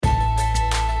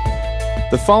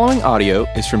The following audio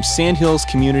is from Sandhills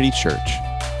Community Church.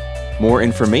 More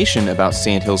information about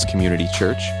Sandhills Community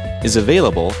Church is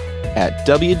available at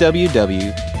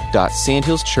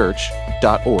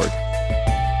www.sandhillschurch.org.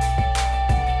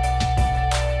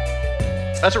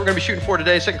 That's what we're going to be shooting for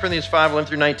today, 2 Corinthians 5, 11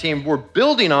 through 19. We're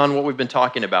building on what we've been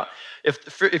talking about.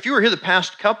 If you were here the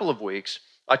past couple of weeks,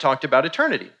 I talked about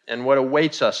eternity and what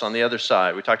awaits us on the other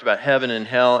side. We talked about heaven and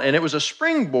hell, and it was a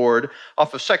springboard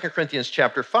off of 2 Corinthians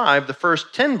chapter 5, the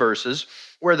first 10 verses,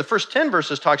 where the first 10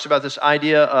 verses talks about this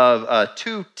idea of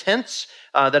two tents.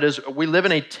 That is, we live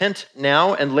in a tent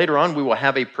now, and later on we will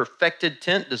have a perfected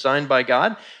tent designed by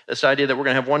God. This idea that we're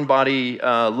going to have one body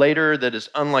later that is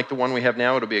unlike the one we have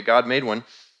now. It'll be a God-made one.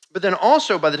 But then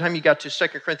also, by the time you got to 2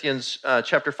 Corinthians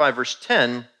chapter 5, verse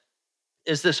 10,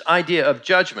 is this idea of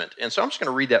judgment. And so I'm just going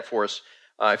to read that for us,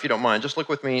 if you don't mind. Just look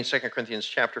with me, 2 Corinthians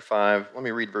chapter 5. Let me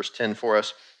read verse 10 for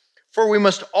us. For we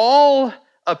must all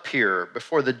appear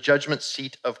before the judgment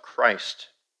seat of Christ,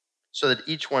 so that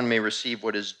each one may receive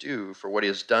what is due for what he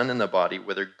has done in the body,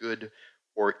 whether good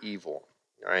or evil.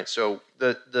 All right, so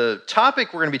the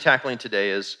topic we're going to be tackling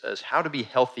today is how to be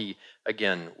healthy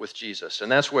again with Jesus.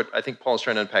 And that's what I think Paul's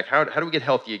trying to unpack. How do we get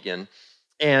healthy again?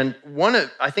 And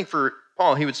I think for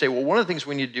Paul, he would say, well, one of the things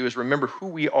we need to do is remember who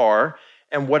we are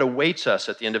and what awaits us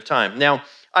at the end of time. Now,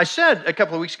 I said a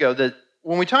couple of weeks ago that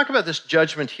when we talk about this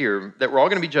judgment here, that we're all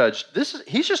going to be judged,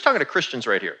 he's just talking to Christians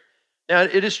right here. Now,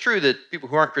 it is true that people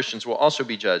who aren't Christians will also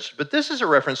be judged, but this is a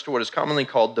reference to what is commonly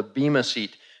called the Bema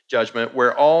Seat judgment,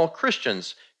 where all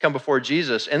Christians come before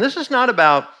Jesus. And this is not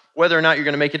about whether or not you're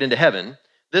going to make it into heaven.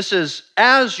 This is,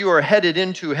 as you are headed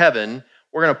into heaven,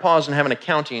 we're going to pause and have an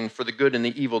accounting for the good and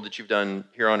the evil that you've done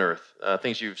here on earth,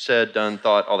 things you've said, done,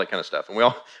 thought, all that kind of stuff. And we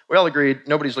all agreed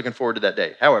nobody's looking forward to that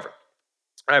day. However,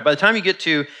 all right, by the time you get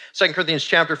to 2 Corinthians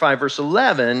chapter 5, verse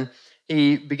 11,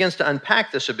 he begins to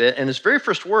unpack this a bit, and his very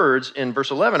first words in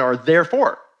verse 11 are,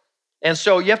 therefore. And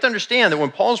so you have to understand that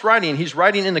when Paul's writing, he's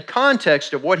writing in the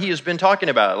context of what he has been talking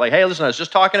about. Like, hey, listen, I was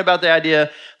just talking about the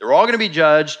idea they're all going to be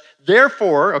judged.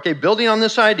 Therefore, okay, building on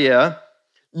this idea,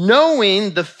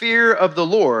 knowing the fear of the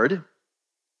Lord, all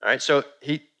right, so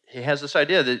he has this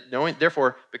idea that knowing,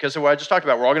 therefore, because of what I just talked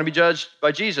about, we're all going to be judged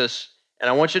by Jesus, and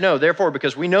I want you to know, therefore,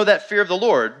 because we know that fear of the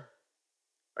Lord,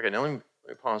 okay, now let me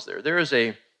pause there. There's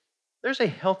a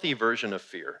healthy version of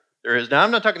fear. There is. Now,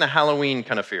 I'm not talking the Halloween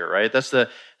kind of fear, right? That's the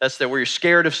where you're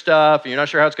scared of stuff, and you're not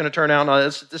sure how it's going to turn out. No,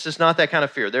 this is not that kind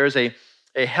of fear. There is a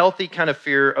healthy kind of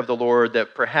fear of the Lord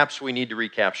that perhaps we need to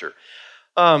recapture.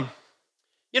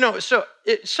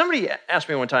 Somebody asked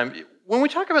me one time, when we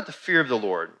talk about the fear of the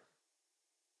Lord,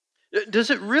 does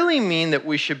it really mean that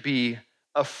we should be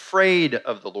afraid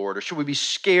of the Lord, or should we be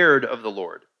scared of the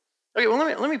Lord? Okay, well,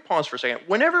 let me pause for a second.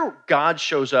 Whenever God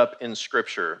shows up in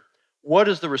Scripture, what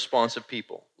is the response of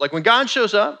people? Like when God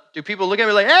shows up, do people look at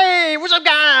me like, hey, what's up,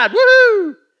 God?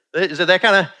 Woohoo! Is it that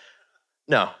kind of?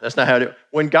 No, that's not how I do it.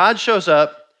 When God shows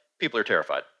up, people are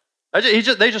terrified. They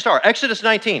just are. Exodus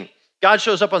 19. God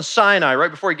shows up on Sinai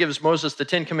right before he gives Moses the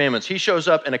 10 Commandments. He shows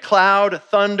up in a cloud,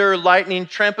 thunder, lightning,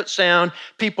 trumpet sound.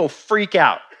 People freak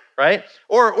out, right?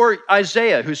 Or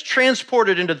Isaiah, who's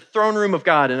transported into the throne room of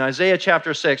God in Isaiah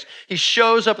chapter 6. He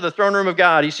shows up at the throne room of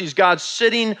God. He sees God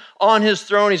sitting on his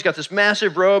throne. He's got this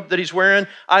massive robe that he's wearing.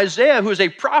 Isaiah, who is a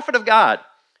prophet of God,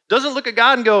 doesn't look at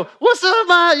God and go, what's up,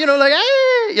 man? Hey,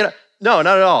 no,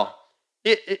 not at all.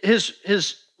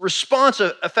 His response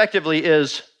effectively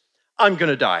is, I'm going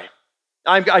to die.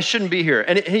 I shouldn't be here.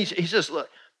 And he says, look,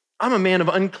 I'm a man of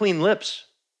unclean lips,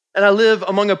 and I live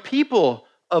among a people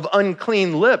of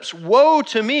unclean lips. Woe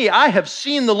to me, I have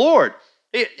seen the Lord.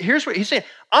 Here's what he's saying.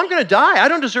 I'm going to die. I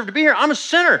don't deserve to be here. I'm a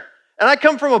sinner, and I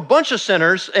come from a bunch of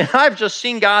sinners, and I've just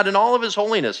seen God in all of his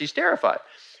holiness. He's terrified.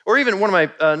 Or even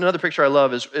another picture I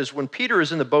love is when Peter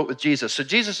is in the boat with Jesus. So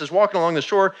Jesus is walking along the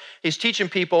shore, he's teaching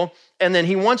people, and then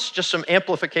he wants just some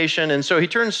amplification, and so he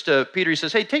turns to Peter, he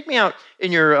says, hey, take me out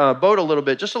in your boat a little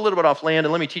bit, just a little bit off land,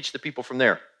 and let me teach the people from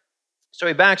there. So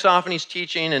he backs off and he's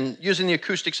teaching and using the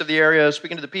acoustics of the area,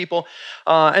 speaking to the people,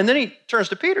 and then he turns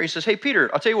to Peter, he says, hey,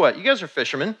 Peter, I'll tell you what, you guys are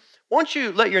fishermen, why don't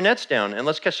you let your nets down and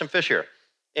let's catch some fish here?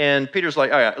 And Peter's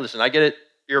like, all right, listen, I get it,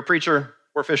 you're a preacher,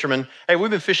 we're fishermen, hey,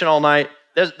 we've been fishing all night,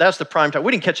 that's the prime time.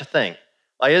 We didn't catch a thing.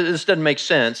 Like, this doesn't make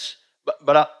sense.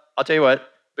 But I'll tell you what,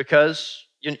 because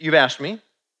you've asked me,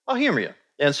 I'll humor you.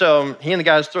 And so he and the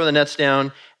guys throw the nets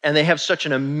down, and they have such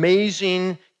an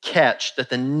amazing catch that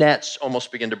the nets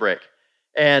almost begin to break.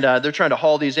 And they're trying to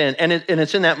haul these in. And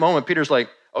it's in that moment, Peter's like,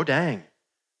 oh, dang.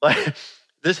 Like,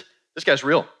 this guy's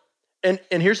real. And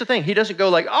here's the thing. He doesn't go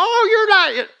like, oh, you're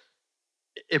not.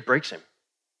 It breaks him.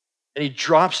 And he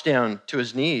drops down to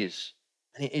his knees.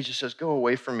 And he just says, go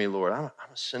away from me, Lord. I'm a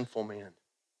sinful man.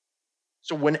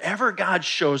 So whenever God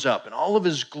shows up in all of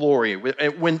his glory,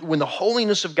 when the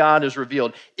holiness of God is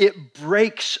revealed, it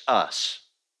breaks us.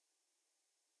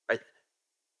 Right?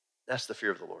 That's the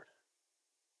fear of the Lord.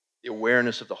 The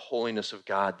awareness of the holiness of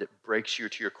God that breaks you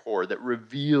to your core, that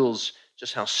reveals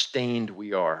just how stained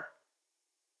we are.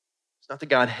 It's not that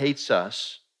God hates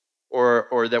us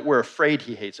or that we're afraid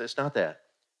he hates us. It's not that.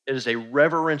 It is a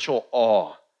reverential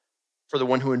awe for the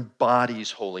one who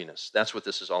embodies holiness. That's what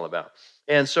this is all about.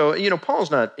 And so, Paul's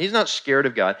he's not scared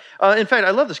of God. In fact,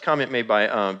 I love this comment made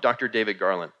by Dr. David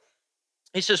Garland.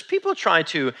 He says, people try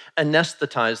to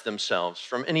anesthetize themselves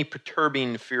from any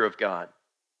perturbing fear of God.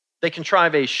 They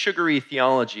contrive a sugary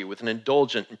theology with an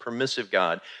indulgent and permissive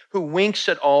God who winks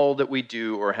at all that we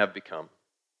do or have become.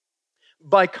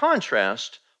 By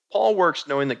contrast, Paul works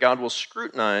knowing that God will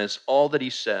scrutinize all that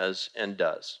he says and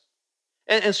does.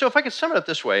 And so if I could sum it up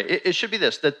this way, it should be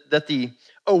this, that the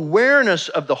awareness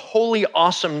of the holy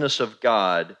awesomeness of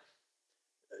God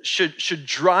should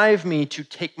drive me to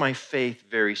take my faith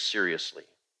very seriously.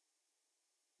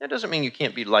 That doesn't mean you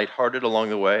can't be lighthearted along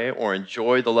the way or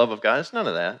enjoy the love of God. It's none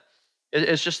of that.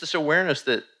 It's just this awareness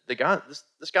that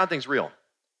this God thing's real.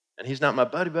 And he's not my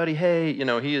buddy. Hey,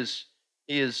 he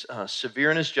is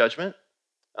severe in his judgment,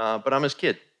 but I'm his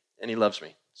kid, and he loves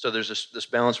me. So there's this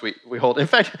balance we hold. In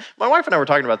fact, my wife and I were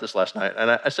talking about this last night, and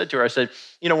I said to her,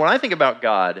 when I think about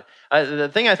God, the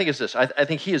thing I think is this. I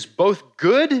think he is both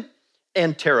good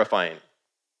and terrifying.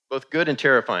 Both good and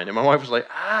terrifying. And my wife was like,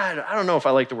 I don't know if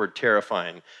I like the word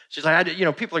terrifying. She's like,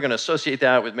 people are going to associate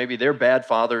that with maybe their bad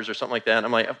fathers or something like that. And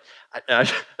I'm like, I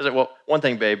was like, well, one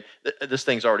thing, babe, this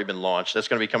thing's already been launched. That's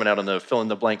going to be coming out on the fill in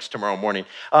the blanks tomorrow morning.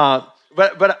 But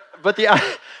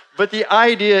the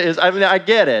idea is, I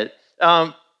get it.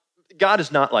 God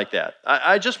is not like that.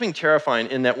 I just mean terrifying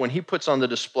in that when he puts on the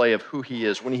display of who he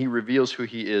is, when he reveals who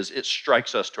he is, it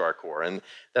strikes us to our core. And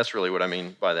that's really what I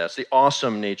mean by that. It's the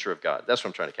awesome nature of God. That's what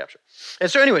I'm trying to capture. And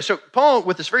so anyway, so Paul,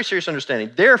 with this very serious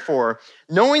understanding, therefore,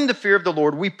 knowing the fear of the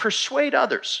Lord, we persuade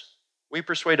others. We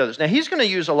persuade others. Now, he's going to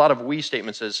use a lot of we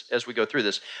statements as we go through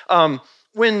this.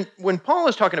 When Paul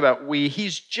is talking about we,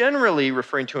 he's generally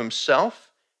referring to himself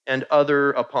and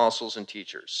other apostles and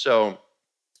teachers. So,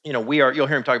 you'll hear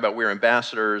him talk about we're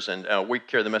ambassadors and we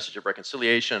carry the message of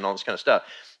reconciliation and all this kind of stuff.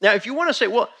 Now, if you want to say,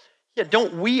 well, yeah,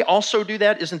 don't we also do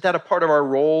that? Isn't that a part of our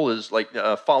role as like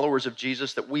followers of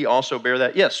Jesus that we also bear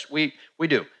that? Yes, we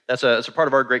do. That's a part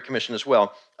of our Great Commission as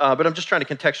well. But I'm just trying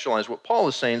to contextualize what Paul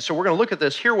is saying. So we're going to look at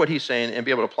this, hear what he's saying, and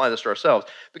be able to apply this to ourselves.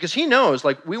 Because he knows,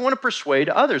 we want to persuade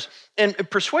others. And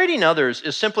persuading others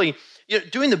is simply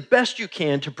doing the best you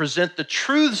can to present the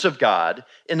truths of God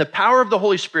in the power of the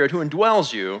Holy Spirit who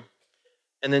indwells you,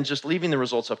 and then just leaving the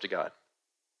results up to God.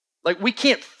 We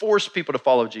can't force people to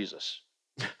follow Jesus.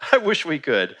 I wish we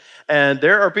could. And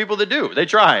there are people that do. They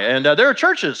try. And there are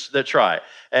churches that try.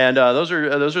 And those are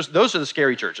the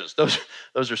scary churches.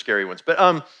 Those are scary ones. But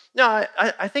no,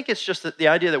 I think it's just that the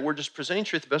idea that we're just presenting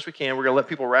truth the best we can. We're going to let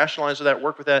people rationalize with that,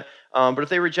 work with that. But if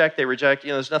they reject, they reject.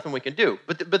 There's nothing we can do.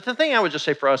 But the thing I would just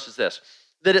say for us is this,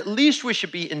 that at least we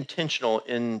should be intentional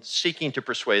in seeking to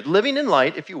persuade, living in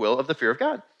light, if you will, of the fear of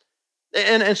God.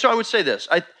 And so I would say this.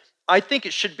 I think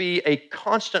it should be a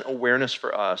constant awareness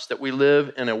for us that we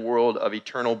live in a world of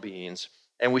eternal beings,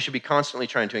 and we should be constantly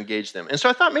trying to engage them. And so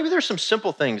I thought maybe there's some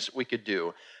simple things we could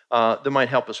do that might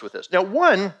help us with this. Now,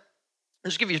 one, I'll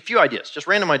just give you a few ideas, just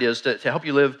random ideas to help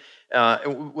you live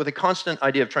with a constant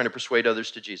idea of trying to persuade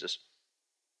others to Jesus.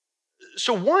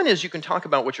 So one is you can talk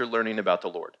about what you're learning about the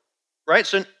Lord, right?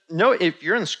 So if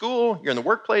you're in school, you're in the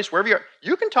workplace, wherever you are,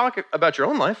 you can talk about your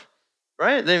own life.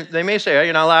 Right? They may say, hey,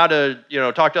 you're not allowed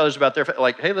to, talk to others about their,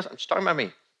 hey, listen, I'm just talking about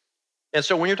me. And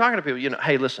so when you're talking to people,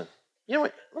 hey, listen,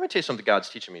 what? Let me tell you something God's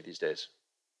teaching me these days.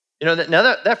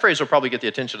 That phrase will probably get the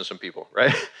attention of some people,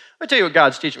 right? Let me tell you what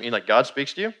God's teaching me. God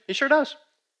speaks to you? He sure does.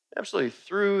 Absolutely,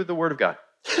 through the Word of God.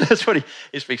 That's what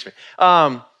he speaks to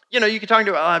me. You can talk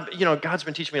to, God's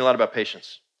been teaching me a lot about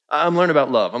patience. I'm learning about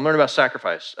love. I'm learning about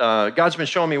sacrifice. God's been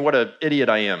showing me what an idiot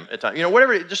I am at times.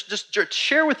 Whatever. Just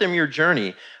share with them your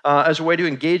journey as a way to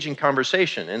engage in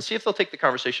conversation and see if they'll take the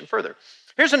conversation further.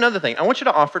 Here's another thing. I want you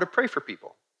to offer to pray for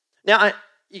people. Now,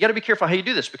 you got to be careful how you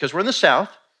do this because we're in the South,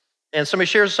 and somebody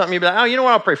shares something, you'll be like, oh, you know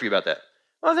what? I'll pray for you about that.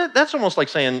 Well, that's almost like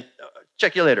saying,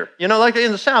 check you later. Like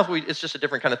in the South, it's just a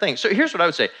different kind of thing. So here's what I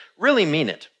would say. Really mean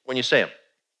it when you say them.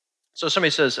 So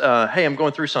somebody says, hey, I'm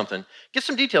going through something. Get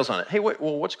some details on it. Hey,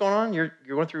 what's going on? You're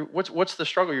going through, what's the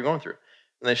struggle you're going through?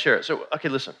 And they share it. So, okay,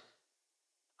 listen.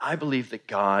 I believe that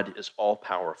God is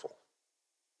all-powerful,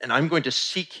 and I'm going to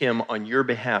seek him on your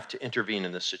behalf to intervene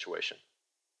in this situation.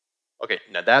 Okay,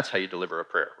 now that's how you deliver a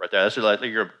prayer right there. That's like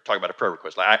you're talking about a prayer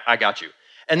request. Like, I got you.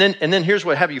 And then here's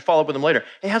what have you follow up with them later.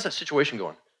 Hey, how's that situation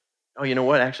going? Oh, you know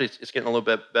what? Actually, it's getting a little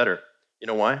bit better. You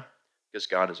know why? Because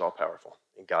God is all powerful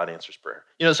and God answers prayer.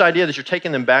 You know, this idea that you're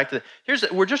taking them back to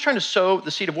we're just trying to sow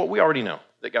the seed of what we already know,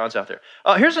 that God's out there.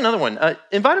 Here's another one.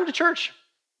 Invite them to church.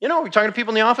 You know, we're talking to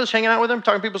people in the office, hanging out with them,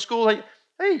 talking to people at school.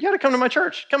 Hey, you got to come to my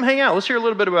church. Come hang out. Let's hear a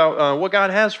little bit about what God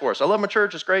has for us. I love my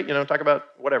church. It's great. You know, talk about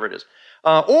whatever it is.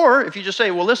 Or if you just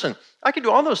say, well, listen, I can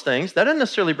do all those things. That doesn't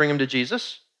necessarily bring them to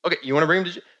Jesus. Okay, you want to bring them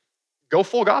to Jesus? Go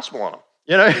full gospel on them.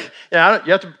 You know,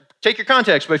 you have to take your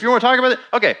context. But if you want to talk about it,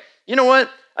 okay, you know what?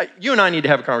 You and I need to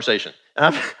have a conversation.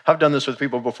 And I've done this with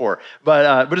people before.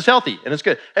 But it's healthy and it's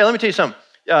good. Hey, let me tell you something.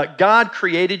 God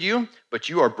created you, but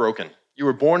you are broken. You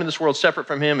were born in this world separate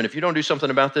from him, and if you don't do something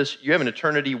about this, you have an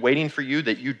eternity waiting for you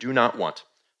that you do not want.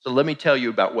 So let me tell you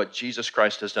about what Jesus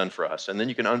Christ has done for us, and then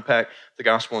you can unpack the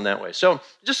gospel in that way. So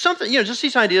just something, just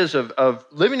these ideas of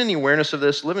living in the awareness of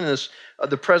this, living in this,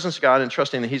 the presence of God, and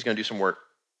trusting that he's going to do some work.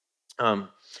 And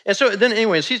so then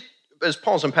anyways, as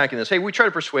Paul's unpacking this, hey, we try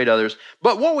to persuade others,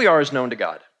 but what we are is known to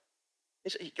God.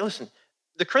 Listen,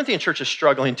 the Corinthian church is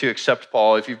struggling to accept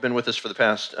Paul. If you've been with us for the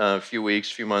past few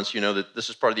weeks, few months, you know that this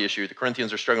is part of the issue. The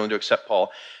Corinthians are struggling to accept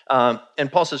Paul.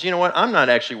 And Paul says, you know what? I'm not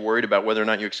actually worried about whether or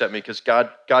not you accept me because God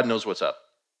knows what's up.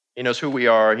 He knows who we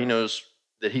are. He knows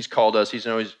that he's called us.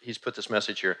 He's put this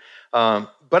message here.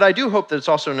 But I do hope that it's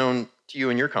also known to you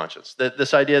in your conscience, that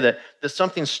this idea that there's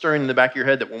something stirring in the back of your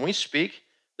head, that when we speak,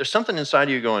 there's something inside of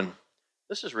you going,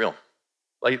 this is real.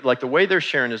 Like the way they're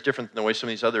sharing is different than the way some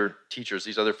of these other teachers,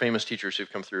 these other famous teachers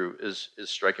who've come through is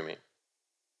striking me.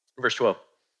 Verse 12.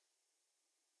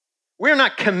 We are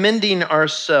not commending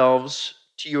ourselves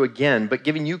to you again, but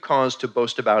giving you cause to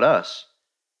boast about us,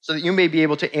 so that you may be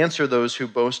able to answer those who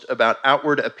boast about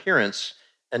outward appearance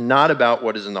and not about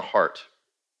what is in the heart.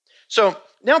 So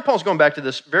now Paul's going back to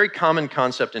this very common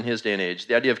concept in his day and age,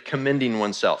 the idea of commending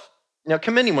oneself. Now,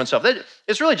 commending oneself,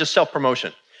 it's really just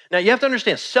self-promotion. Now, you have to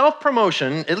understand,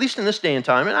 self-promotion, at least in this day and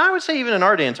time, and I would say even in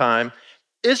our day and time,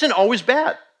 isn't always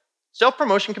bad.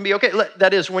 Self-promotion can be okay.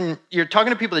 That is, when you're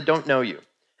talking to people that don't know you,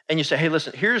 and you say, hey,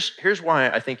 listen, here's why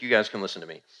I think you guys can listen to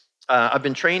me. I've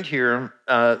been trained here.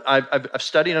 I've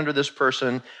studied under this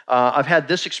person. I've had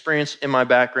this experience in my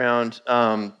background.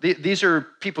 These are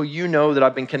people you know that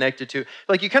I've been connected to.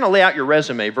 Like, you kind of lay out your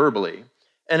resume verbally,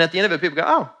 and at the end of it, people go,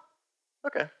 oh,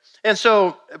 okay. And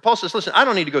so Paul says, listen, I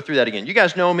don't need to go through that again. You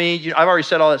guys know me. I've already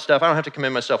said all that stuff. I don't have to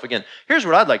commend myself again. Here's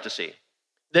what I'd like to see.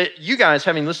 That you guys,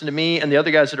 having listened to me and the other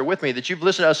guys that are with me, that you've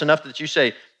listened to us enough that you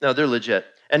say, no, they're legit.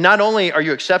 And not only are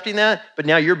you accepting that, but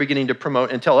now you're beginning to promote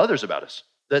and tell others about us.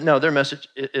 That no, their message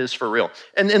is for real.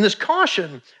 And this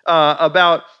caution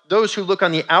about those who look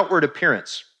on the outward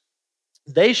appearance,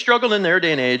 they struggled in their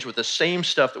day and age with the same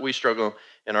stuff that we struggle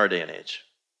in our day and age.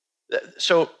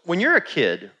 So when you're a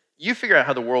kid, you figure out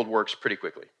how the world works pretty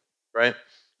quickly, right?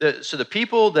 So the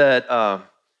people that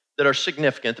are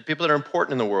significant, the people that are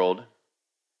important in the world,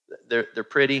 they're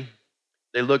pretty,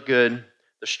 they look good,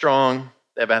 they're strong,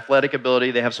 they have athletic ability,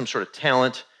 they have some sort of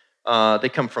talent, they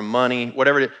come from money,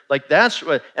 whatever it is. Like that's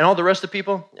what, and all the rest of the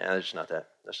people, that's just not that.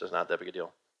 That's just not that big a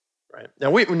deal, right? Now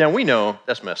we know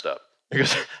that's messed up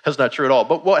because that's not true at all.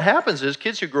 But what happens is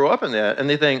kids who grow up in that and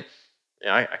they think,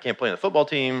 I can't play on the football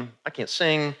team, I can't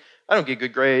sing, I don't get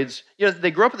good grades.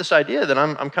 They grow up with this idea that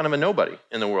I'm kind of a nobody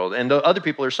in the world, and the other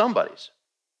people are somebodies.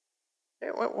 Hey,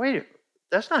 wait,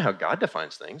 that's not how God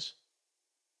defines things.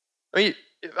 I mean,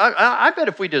 I bet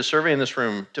if we did a survey in this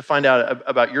room to find out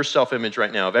about your self-image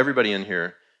right now, of everybody in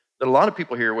here, that a lot of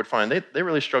people here would find they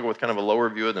really struggle with kind of a lower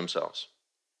view of themselves.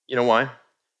 You know why?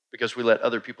 Because we let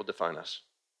other people define us.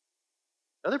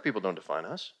 Other people don't define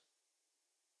us.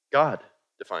 God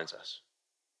defines us.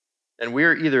 And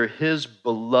we're either his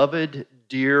beloved,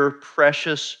 dear,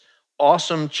 precious,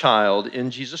 awesome child in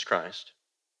Jesus Christ,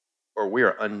 or we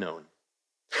are unknown.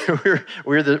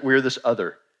 we're this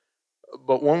other.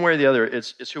 But one way or the other,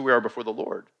 it's who we are before the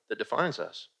Lord that defines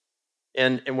us.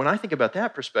 And when I think about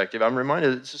that perspective, I'm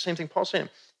reminded it's the same thing Paul's saying.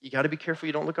 You got to be careful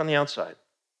you don't look on the outside.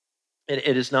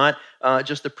 It is not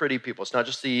just the pretty people. It's not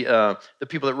just the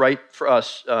people that write for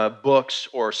us books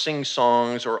or sing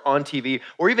songs or on TV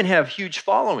or even have huge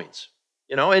followings.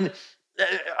 And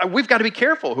we've got to be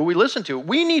careful who we listen to.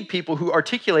 We need people who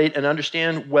articulate and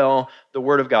understand well the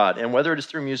Word of God. And whether it is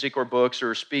through music or books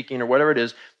or speaking or whatever it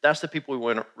is, that's the people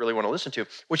we really want to listen to.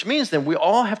 Which means then we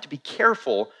all have to be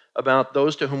careful about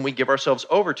those to whom we give ourselves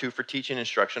over to for teaching,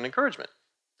 instruction, and encouragement.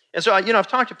 And so, I've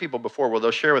talked to people before where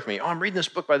they'll share with me, I'm reading this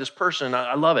book by this person,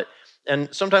 I love it.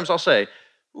 And sometimes I'll say,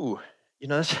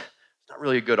 that's not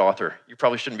really a good author. You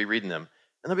probably shouldn't be reading them.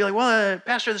 And they'll be like, well,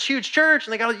 pastor, this huge church,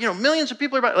 and they got, millions of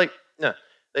people are about, like, no,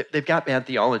 they've got bad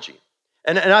theology.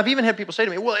 And I've even had people say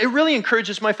to me, well, it really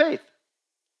encourages my faith.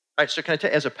 All right, so can I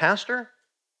tell you, as a pastor,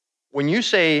 when you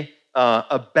say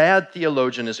a bad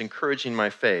theologian is encouraging my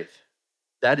faith,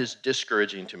 that is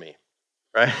discouraging to me,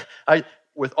 right?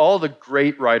 With all the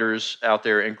great writers out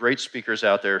there and great speakers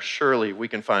out there, surely we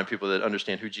can find people that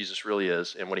understand who Jesus really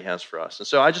is and what he has for us. And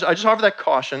so I just offer that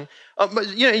caution. But,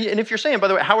 and if you're saying, by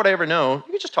the way, how would I ever know?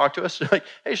 You can just talk to us. Like,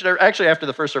 hey, actually, after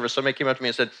the first service, somebody came up to me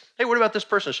and said, hey, what about this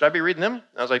person? Should I be reading them? And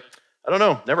I was like, I don't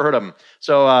know. Never heard of them.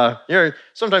 So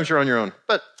sometimes you're on your own.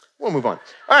 But we'll move on.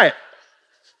 All right.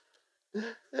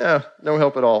 Yeah, no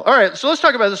help at all. All right, so let's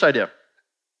talk about this idea.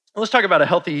 Let's talk about a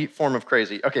healthy form of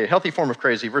crazy. Okay, healthy form of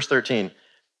crazy, verse 13.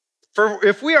 For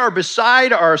if we are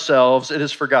beside ourselves, it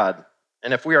is for God.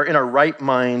 And if we are in our right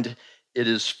mind, it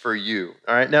is for you.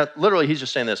 All right, now literally he's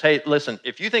just saying this. Hey, listen,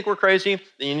 if you think we're crazy,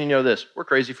 then you need to know this. We're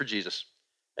crazy for Jesus.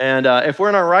 And if we're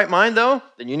in our right mind, though,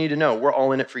 then you need to know we're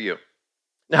all in it for you.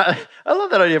 Now, I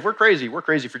love that idea. If we're crazy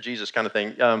for Jesus kind of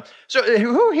thing. So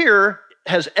who here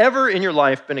has ever in your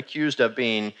life been accused of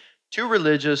being too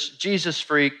religious, Jesus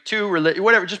freak,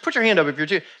 whatever? Just put your hand up if you're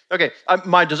too. Okay,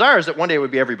 my desire is that one day it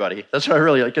would be everybody. That's what I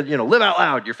really like. Live out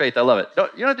loud your faith. I love it.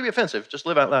 You don't have to be offensive. Just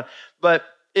live out loud. But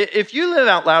if you live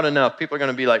out loud enough, people are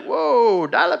going to be like, whoa,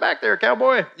 dial it back there,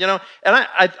 cowboy. And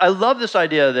I love this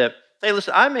idea that, hey,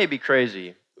 listen, I may be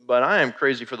crazy, but I am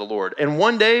crazy for the Lord. And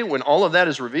one day when all of that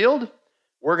is revealed,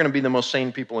 we're going to be the most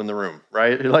sane people in the room,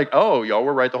 right? You're like, oh, y'all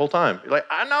were right the whole time. You're like,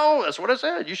 I know, that's what I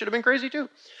said. You should have been crazy too.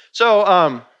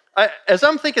 So as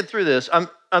I'm thinking through this, I'm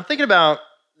thinking about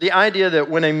the idea that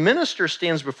when a minister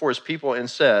stands before his people and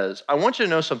says, I want you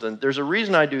to know something, there's a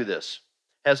reason I do this.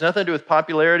 It has nothing to do with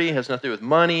popularity, it has nothing to do with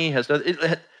money,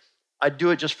 I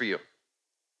do it just for you.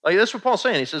 Like that's what Paul's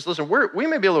saying. He says, listen, we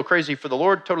may be a little crazy for the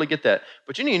Lord, totally get that,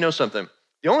 but you need to know something.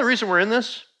 The only reason we're in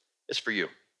this is for you.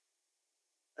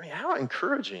 I mean, how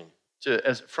encouraging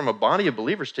from a body of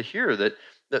believers to hear that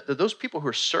those people who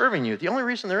are serving you, the only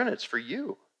reason they're in it is for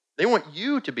you. They want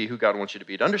you to be who God wants you to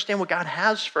be, to understand what God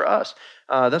has for us.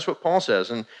 That's what Paul says.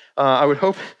 And I would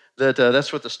hope that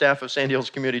that's what the staff of Sand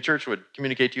Hills Community Church would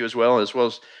communicate to you as well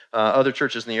as other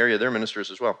churches in the area, their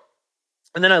ministers as well.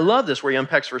 And then I love this where he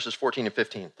unpacks verses 14 and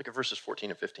 15. Look at verses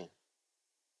 14 and 15.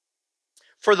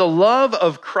 For the love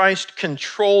of Christ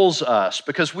controls us,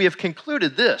 because we have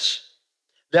concluded this,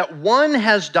 that one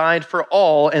has died for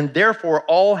all, and therefore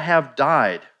all have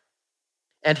died.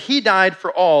 And he died for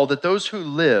all, that those who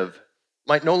live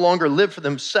might no longer live for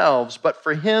themselves, but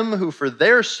for him who for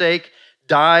their sake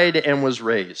died and was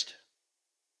raised.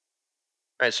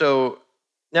 All right, so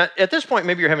now at this point,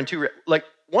 maybe you're having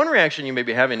one reaction you may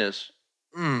be having is,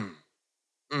 Now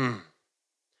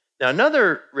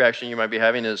another reaction you might be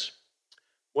having is,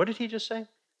 what did he just say?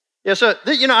 Yeah, so,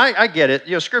 I get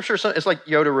it. Scripture, it's like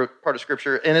Yoda wrote part of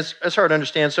Scripture, and it's hard to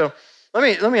understand. So let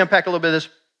me unpack a little bit of this.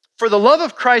 For the love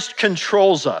of Christ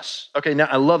controls us. Okay, now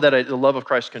I love that the love of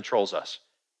Christ controls us.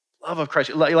 Love of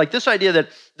Christ. Like this idea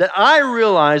that I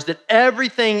realize that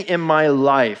everything in my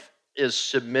life is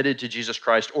submitted to Jesus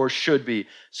Christ or should be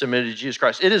submitted to Jesus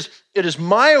Christ. It is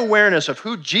my awareness of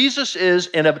who Jesus is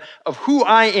and of who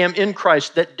I am in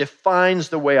Christ that defines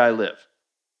the way I live.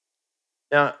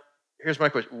 Now, here's my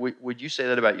question. Would you say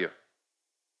that about you?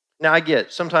 Now, I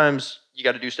get sometimes you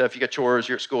got to do stuff. You got chores,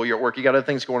 you're at school, you're at work, you got other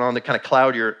things going on that kind of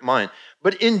cloud your mind.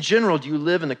 But in general, do you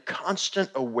live in the constant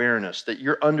awareness that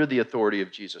you're under the authority of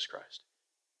Jesus Christ?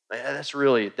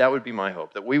 That would be my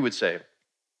hope, that we would say,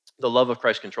 the love of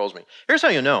Christ controls me. Here's how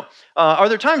you know. Are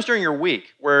there times during your week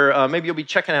where maybe you'll be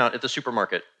checking out at the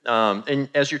supermarket, and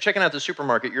as you're checking out at the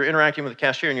supermarket, you're interacting with the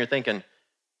cashier and you're thinking,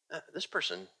 this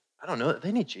person, I don't know,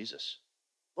 they need Jesus.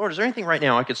 Lord, is there anything right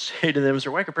now I could say to them? Is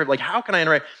there a way I could pray? Like, how can I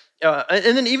interact?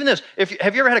 And then even this, have you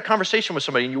ever had a conversation with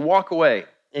somebody and you walk away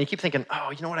and you keep thinking,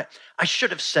 oh, you know what? I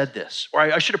should have said this, or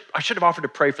I should have offered to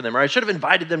pray for them, or I should have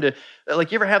invited them to,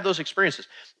 like, you ever have those experiences?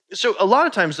 So a lot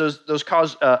of times those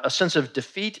cause a sense of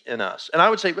defeat in us. And I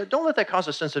would say, but don't let that cause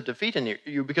a sense of defeat in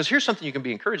you, because here's something you can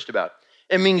be encouraged about.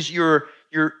 It means you're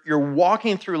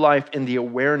walking through life in the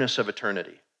awareness of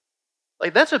eternity.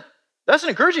 Like, that's an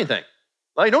encouraging thing.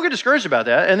 Like, don't get discouraged about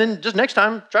that, and then just next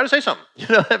time, try to say something.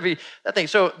 That'd be that thing.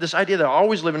 So this idea that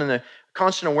always living in the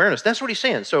constant awareness, that's what he's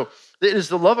saying. So it is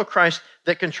the love of Christ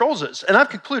that controls us. And I've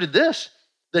concluded this,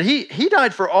 that he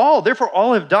died for all, therefore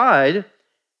all have died,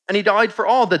 and he died for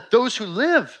all, that those who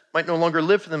live might no longer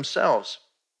live for themselves,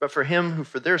 but for him who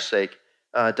for their sake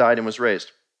died and was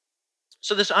raised.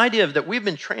 So this idea of that we've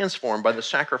been transformed by the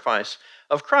sacrifice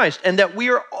of Christ, and that we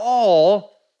are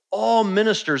all all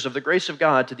ministers of the grace of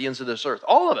God to the ends of this earth.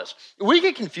 All of us. We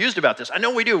get confused about this. I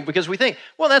know we do, because we think,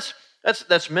 well,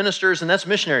 that's ministers and that's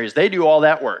missionaries. They do all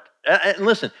that work. And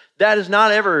listen, that is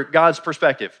not ever God's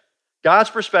perspective. God's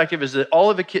perspective is that all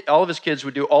of his kids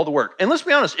would do all the work. And let's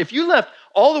be honest, if you left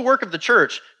all the work of the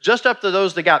church just up to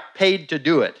those that got paid to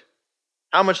do it,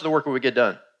 how much of the work would we get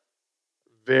done?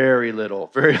 Very little,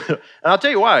 very little. And I'll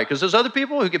tell you why, because those other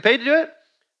people who get paid to do it,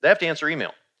 they have to answer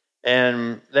email.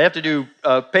 And they have to do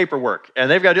paperwork, and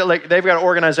they've got to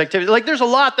organize activities. Like, there's a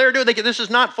lot they're doing. This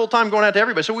is not full time going out to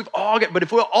everybody. So but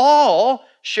if we'll all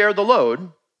share the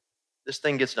load, this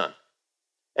thing gets done.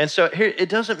 And so here, it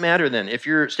doesn't matter then if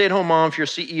you're a stay-at-home mom, if you're a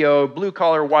CEO, blue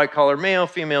collar, white collar, male,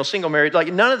 female, single, married.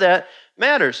 Like, none of that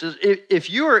matters.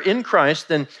 If you are in Christ,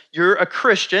 then you're a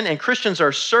Christian, and Christians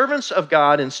are servants of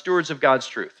God and stewards of God's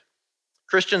truth.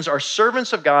 Christians are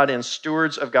servants of God and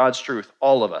stewards of God's truth.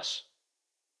 All of us.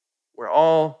 We're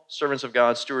all servants of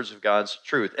God, stewards of God's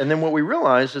truth. And then what we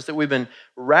realize is that we've been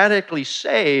radically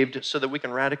saved so that we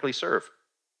can radically serve.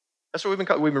 That's what we've been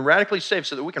called. We've been radically saved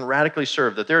so that we can radically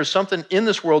serve, that there is something in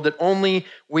this world that only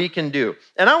we can do.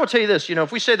 And I will tell you this,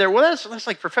 if we say there, well, that's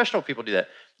like professional people do that.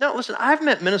 No, listen, I've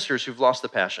met ministers who've lost the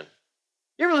passion.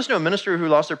 You ever listen to a minister who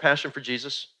lost their passion for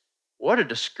Jesus? What a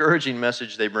discouraging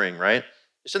message they bring, right?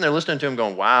 You're sitting there listening to him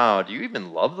going, wow, do you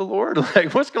even love the Lord?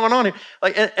 Like, what's going on here?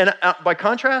 Like, and by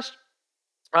contrast,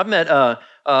 I've met a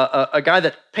guy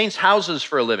that paints houses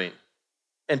for a living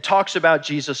and talks about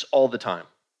Jesus all the time.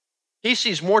 He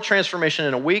sees more transformation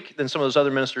in a week than some of those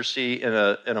other ministers see in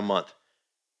a month.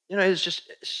 We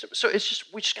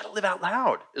just got to live out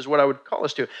loud is what I would call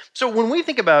us to. So when we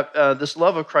think about this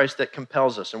love of Christ that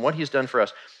compels us and what he's done for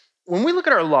us, when we look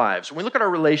at our lives, when we look at our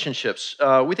relationships,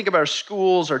 we think about our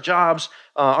schools, our jobs,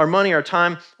 our money, our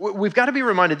time, we've got to be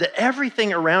reminded that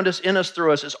everything around us, in us,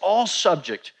 through us is all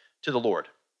subject to the Lord.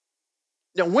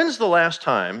 Now, when's the last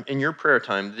time in your prayer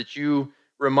time that you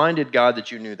reminded God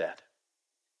that you knew that?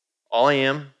 All I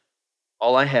am,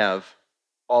 all I have,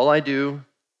 all I do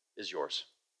is yours.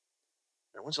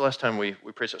 Now, when's the last time we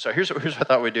prayed? So here's what I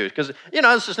thought we'd do, because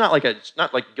this is not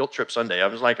like Guilt Trip Sunday. I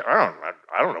was like, I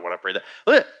don't know what I prayed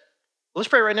that. Let's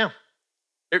pray right now.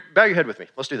 Here, bow your head with me.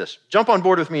 Let's do this. Jump on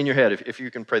board with me in your head if you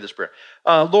can pray this prayer.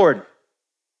 Lord,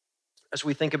 as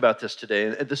we think about this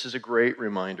today, this is a great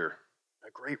reminder,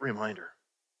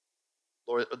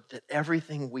 Lord, that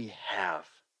everything we have,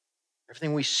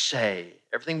 everything we say,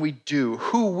 everything we do,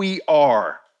 who we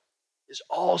are, is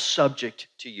all subject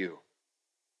to you.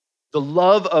 The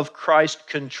love of Christ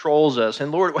controls us.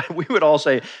 And Lord, we would all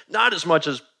say, not as much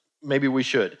as maybe we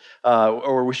should,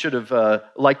 or we should have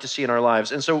liked to see in our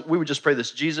lives. And so we would just pray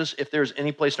this: Jesus, if there's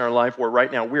any place in our life where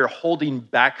right now we are holding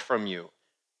back from you,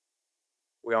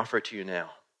 we offer it to you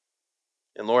now.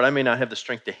 And Lord, I may not have the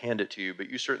strength to hand it to you, but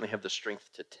you certainly have the strength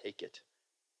to take it.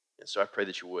 And so I pray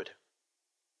that you would.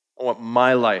 I want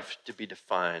my life to be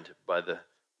defined by the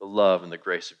love and the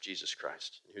grace of Jesus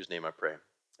Christ, in whose name I pray.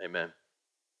 Amen.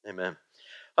 Amen.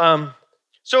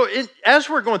 As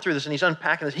we're going through this and he's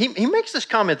unpacking this, he makes this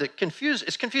comment that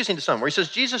is confusing to some, where he says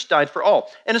Jesus died for all.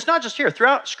 And it's not just here,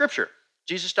 throughout Scripture.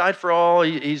 Jesus died for all.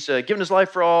 He's given his life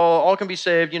for all can be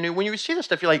saved. When you see this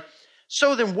stuff, you're like,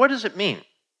 so then what does it mean?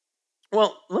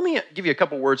 Well, let me give you a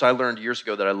couple words I learned years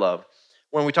ago that I love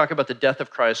when we talk about the death of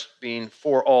Christ being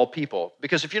for all people.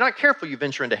 Because if you're not careful, you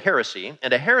venture into heresy.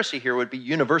 And a heresy here would be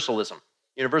universalism.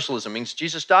 Universalism means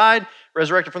Jesus died,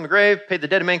 resurrected from the grave, paid the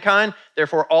debt of mankind,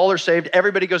 therefore all are saved.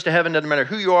 Everybody goes to heaven, doesn't matter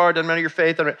who you are, doesn't matter your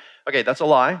faith. Okay, that's a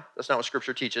lie. That's not what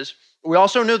Scripture teaches. We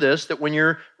also know this, that when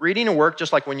you're reading a work,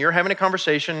 just like when you're having a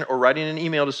conversation or writing an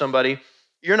email to somebody,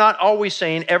 you're not always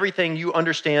saying everything you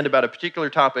understand about a particular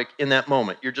topic in that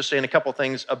moment. You're just saying a couple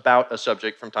things about a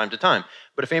subject from time to time.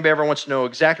 But if anybody ever wants to know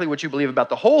exactly what you believe about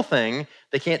the whole thing,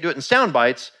 they can't do it in sound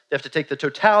bites. They have to take the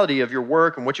totality of your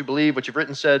work and what you believe, what you've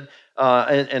written, said,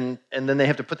 and then they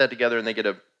have to put that together and they get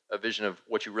a vision of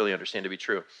what you really understand to be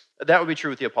true. That would be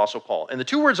true with the Apostle Paul. And the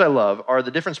two words I love are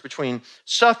the difference between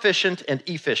sufficient and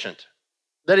efficient.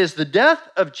 That is, the death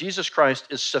of Jesus Christ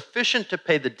is sufficient to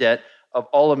pay the debt of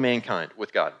all of mankind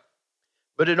with God.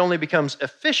 But it only becomes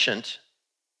efficient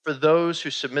for those who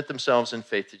submit themselves in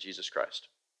faith to Jesus Christ.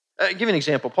 I'll give you an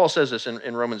example. Paul says this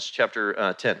in Romans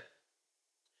chapter 10.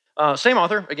 Same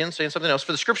author, again, saying something else.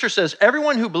 For the Scripture says,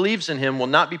 everyone who believes in him will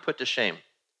not be put to shame.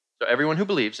 So everyone who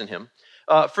believes in him.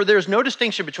 For there is no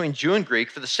distinction between Jew and Greek,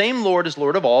 for the same Lord is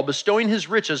Lord of all, bestowing his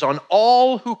riches on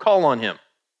all who call on him.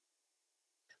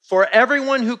 For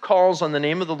everyone who calls on the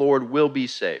name of the Lord will be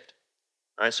saved.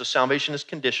 All right, so salvation is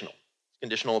conditional. It's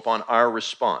conditional upon our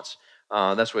response.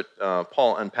 That's what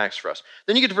Paul unpacks for us.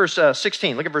 Then you get to verse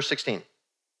 16. Look at verse 16.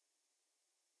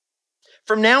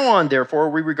 From now on, therefore,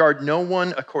 we regard no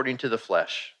one according to the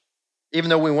flesh. Even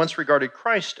though we once regarded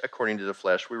Christ according to the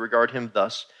flesh, we regard him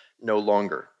thus no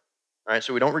longer. All right,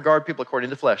 so we don't regard people according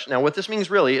to the flesh. Now, what this means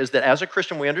really is that as a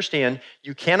Christian, we understand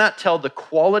you cannot tell the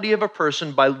quality of a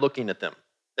person by looking at them.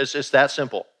 It's that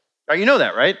simple. All right, you know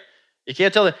that, right? You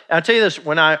can't tell. I'll tell you this: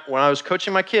 when I was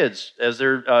coaching my kids as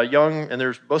they're young and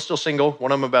they're both still single,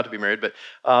 one of them about to be married, but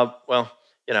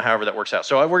however that works out.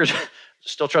 So we're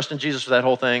still trusting Jesus for that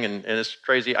whole thing, and it's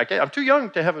crazy. I'm too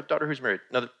young to have a daughter who's married.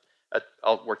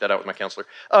 I'll work that out with my counselor.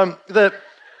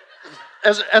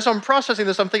 As I'm processing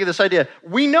this, I'm thinking this idea.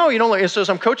 We know you don't. So as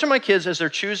I'm coaching my kids as they're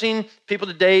choosing people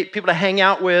to date, people to hang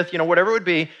out with, whatever it would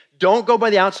be, don't go by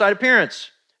the outside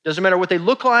appearance. Doesn't matter what they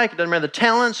look like. It doesn't matter the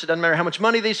talents. It doesn't matter how much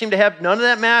money they seem to have. None of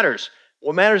that matters.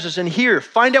 What matters is in here.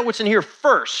 Find out what's in here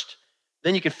first.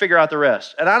 Then you can figure out the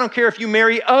rest. And I don't care if you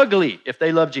marry ugly if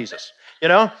they love Jesus.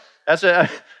 That's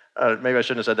maybe I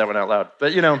shouldn't have said that one out loud.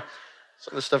 But,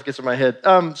 some of this stuff gets in my head.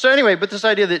 So anyway, but this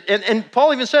idea that, and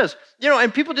Paul even says,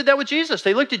 and people did that with Jesus.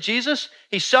 They looked at Jesus.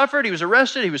 He suffered. He was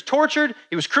arrested. He was tortured.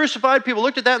 He was crucified. People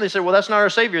looked at that and they said, well, that's not our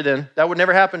Savior then. That would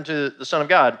never happen to the Son of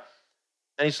God.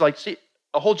 And he's like, see,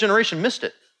 a whole generation missed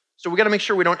it. So we got to make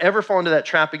sure we don't ever fall into that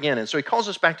trap again. And so he calls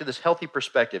us back to this healthy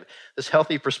perspective. 2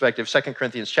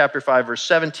 Corinthians chapter 5, verse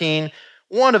 17,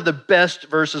 one of the best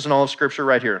verses in all of Scripture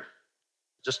right here.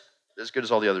 Just as good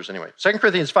as all the others anyway. 2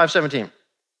 Corinthians 5:17.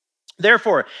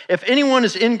 Therefore, if anyone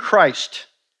is in Christ,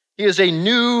 he is a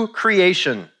new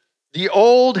creation. The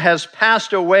old has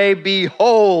passed away.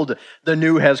 Behold, the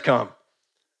new has come.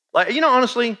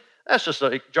 Honestly, that's just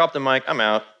like, drop the mic, I'm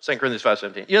out. 2 Corinthians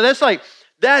 5:17.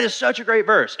 That is such a great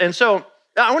verse. And so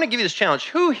I want to give you this challenge.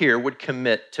 Who here would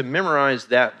commit to memorize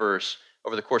that verse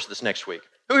over the course of this next week?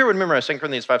 Who here would memorize 2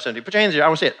 Corinthians 5:17? Put your hands in the air. I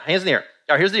want to see it. Hands in the air.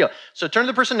 All right, here's the deal. So turn to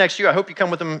the person next to you. I hope you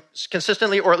come with them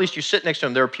consistently, or at least you sit next to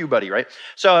them. They're a pew buddy, right?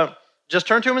 So just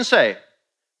turn to them and say,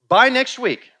 by next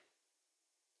week,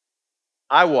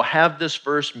 I will have this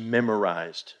verse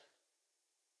memorized.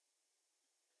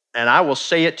 And I will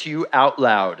say it to you out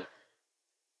loud.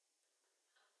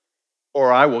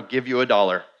 Or I will give you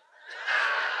 $1.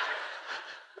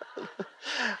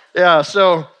 I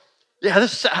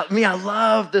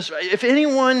love this. If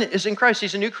anyone is in Christ,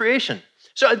 he's a new creation.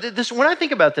 So when I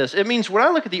think about this, it means when I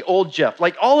look at the old Jeff,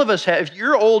 like all of us have, if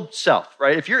your old self,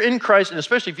 right? If you're in Christ, and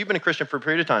especially if you've been a Christian for a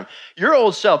period of time, your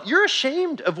old self, you're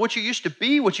ashamed of what you used to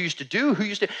be, what you used to do, who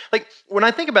used to, when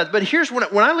I think about it, but here's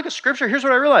when I look at Scripture, here's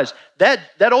what I realize.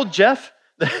 That old Jeff,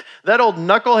 that old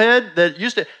knucklehead that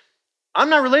used to, I'm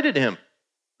not related to him.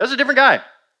 That's a different guy.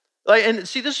 And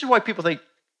see, this is why people think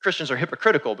Christians are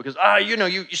hypocritical, because,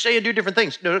 you say and do different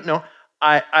things. No,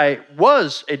 I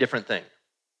was a different thing.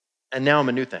 And now I'm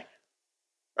a new thing,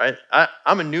 right?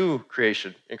 I'm a new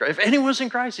creation in Christ. If anyone's in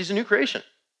Christ, he's a new creation.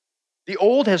 The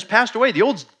old has passed away. The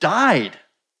old's died.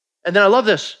 And then I love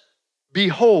this.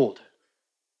 Behold,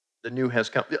 the new has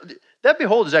come. That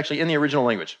behold is actually in the original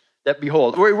language. That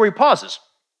behold, where he pauses.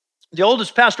 The old has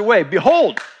passed away.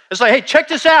 Behold. It's like, hey, check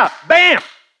this out. Bam!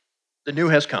 The new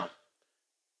has come.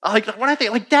 When I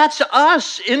think, that's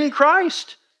us in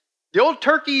Christ. The old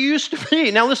turkey used to be.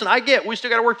 Now listen, we still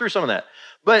got to work through some of that.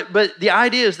 But the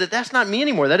idea is that that's not me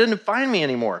anymore. That doesn't define me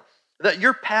anymore. That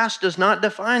your past does not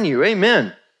define you.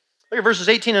 Amen. Look at verses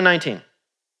 18 and 19.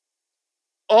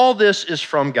 All this is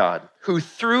from God, who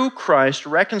through Christ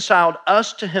reconciled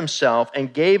us to himself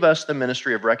and gave us the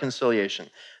ministry of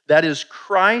reconciliation. That is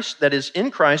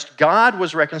in Christ, God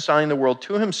was reconciling the world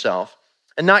to himself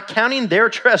and not counting their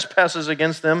trespasses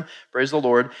against them, praise the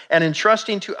Lord, and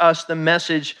entrusting to us the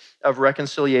message of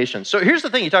reconciliation. So here's the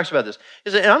thing, he talks about this.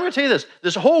 And I'm going to tell you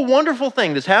this whole wonderful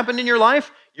thing that's happened in your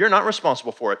life, you're not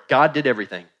responsible for it. God did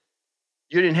everything.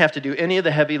 You didn't have to do any of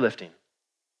the heavy lifting.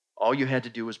 All you had to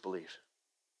do was believe.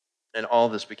 And all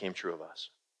this became true of us.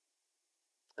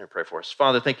 Let me pray for us.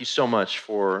 Father, thank you so much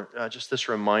for just this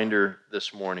reminder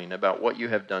this morning about what you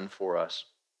have done for us.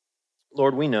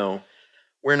 Lord, we know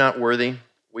we're not worthy,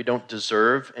 we don't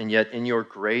deserve, and yet in your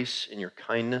grace, in your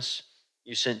kindness,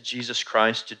 you sent Jesus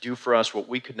Christ to do for us what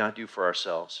we could not do for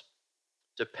ourselves,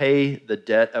 to pay the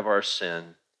debt of our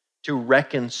sin, to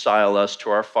reconcile us to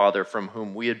our Father from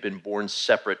whom we had been born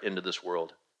separate into this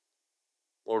world.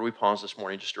 Lord, we pause this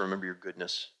morning just to remember your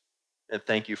goodness, and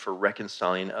thank you for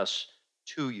reconciling us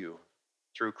to you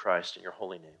through Christ in your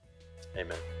holy name.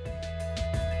 Amen.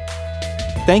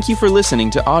 Thank you for listening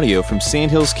to audio from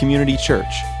Sandhills Community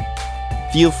Church.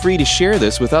 Feel free to share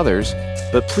this with others,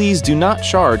 but please do not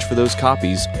charge for those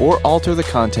copies or alter the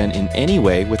content in any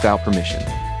way without permission.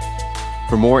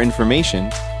 For more information,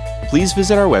 please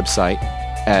visit our website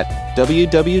at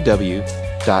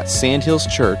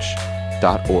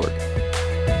www.sandhillschurch.org.